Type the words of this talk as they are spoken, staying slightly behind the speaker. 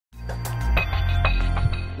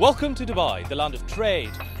Welcome to Dubai, the land of trade,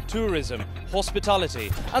 tourism,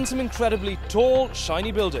 hospitality, and some incredibly tall,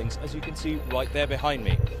 shiny buildings, as you can see right there behind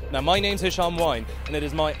me. Now, my name's Hisham Wyne, and it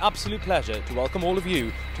is my absolute pleasure to welcome all of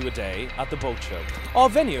you to a day at the boat show. Our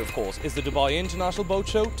venue, of course, is the Dubai International Boat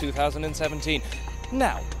Show 2017.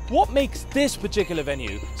 Now, what makes this particular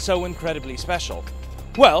venue so incredibly special?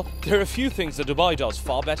 Well, there are a few things that Dubai does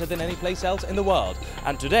far better than any place else in the world,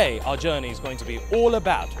 and today our journey is going to be all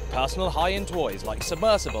about personal high-end toys like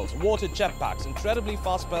submersibles, water jetpacks, incredibly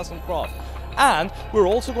fast-person craft, and we're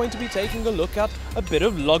also going to be taking a look at a bit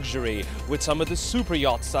of luxury with some of the super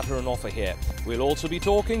yachts that are on offer here. We'll also be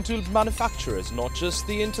talking to manufacturers, not just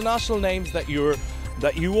the international names that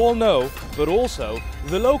you all know, but also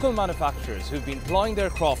the local manufacturers who've been plying their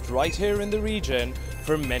craft right here in the region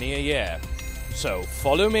for many a year. So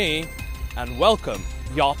follow me and welcome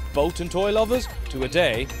yacht, boat and toy lovers to a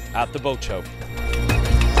day at the boat show.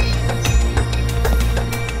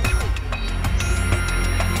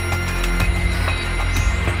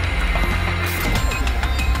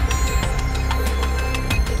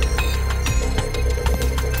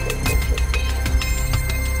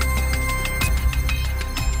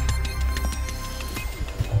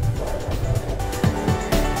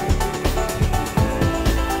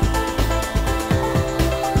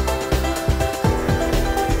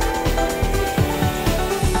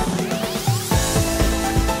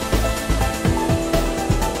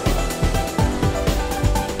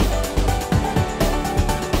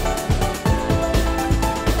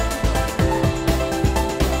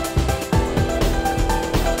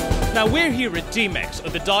 Now we're here at DMEX, or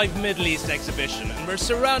the Dive Middle East exhibition, and we're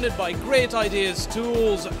surrounded by great ideas,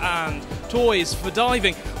 tools and toys for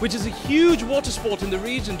diving, which is a huge water sport in the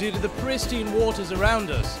region due to the pristine waters around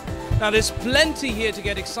us. Now there's plenty here to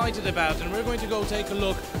get excited about, and we're going to go take a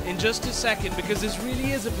look in just a second, because this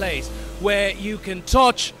really is a place where you can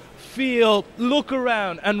touch, feel, look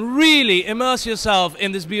around and really immerse yourself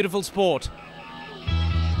in this beautiful sport.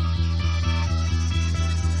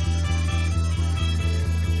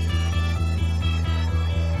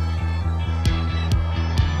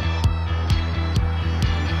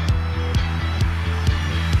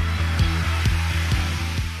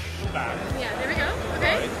 Yeah, there we go.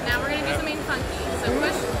 Okay, right. Now we're going to do something funky. So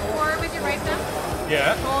push forward with your right thumb.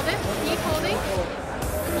 Yeah. Hold it. Keep holding.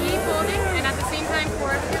 Keep holding. And at the same time,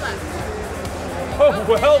 forward with your left. Oh,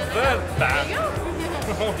 well then. There you go.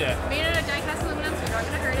 Oh, yeah. Made it out of die-cast aluminum, so you're not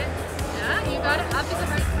going to hurt it. Yeah, you got it. Up is the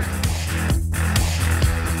hard part.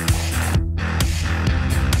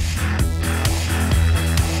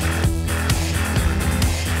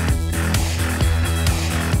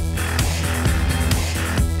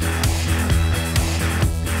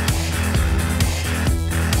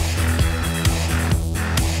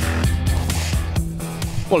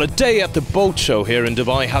 Well, a day at the boat show here in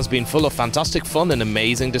Dubai has been full of fantastic fun and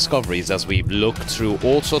amazing discoveries as we've looked through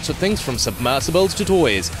all sorts of things from submersibles to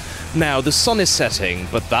toys. Now, the sun is setting,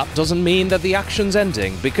 but that doesn't mean that the action's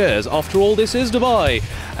ending, because after all, this is Dubai.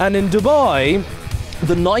 And in Dubai,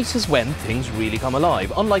 the night is when things really come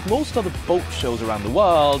alive. Unlike most other boat shows around the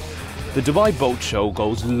world, the Dubai Boat Show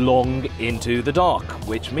goes long into the dark,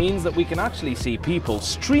 which means that we can actually see people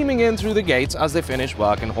streaming in through the gates as they finish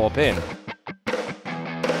work and hop in.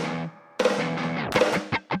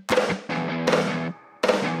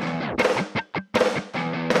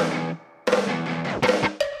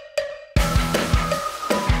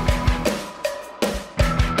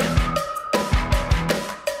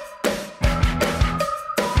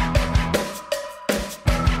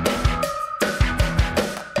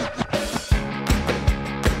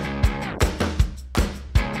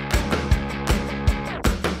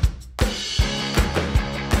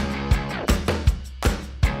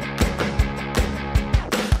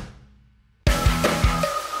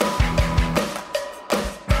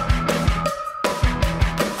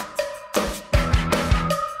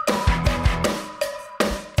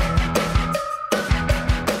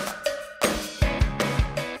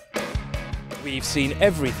 We've seen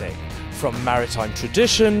everything from maritime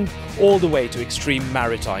tradition all the way to extreme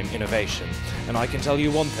maritime innovation. And I can tell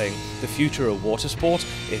you one thing, the future of water sport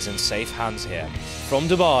is in safe hands here. From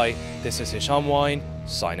Dubai, this is Hisham Wyne,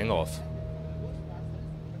 signing off.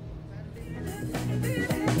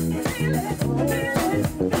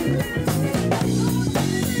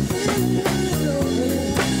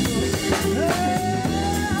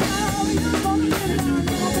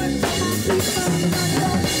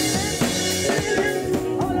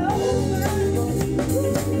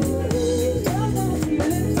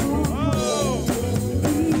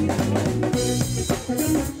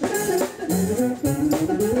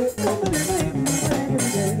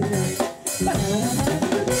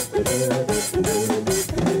 Thank you.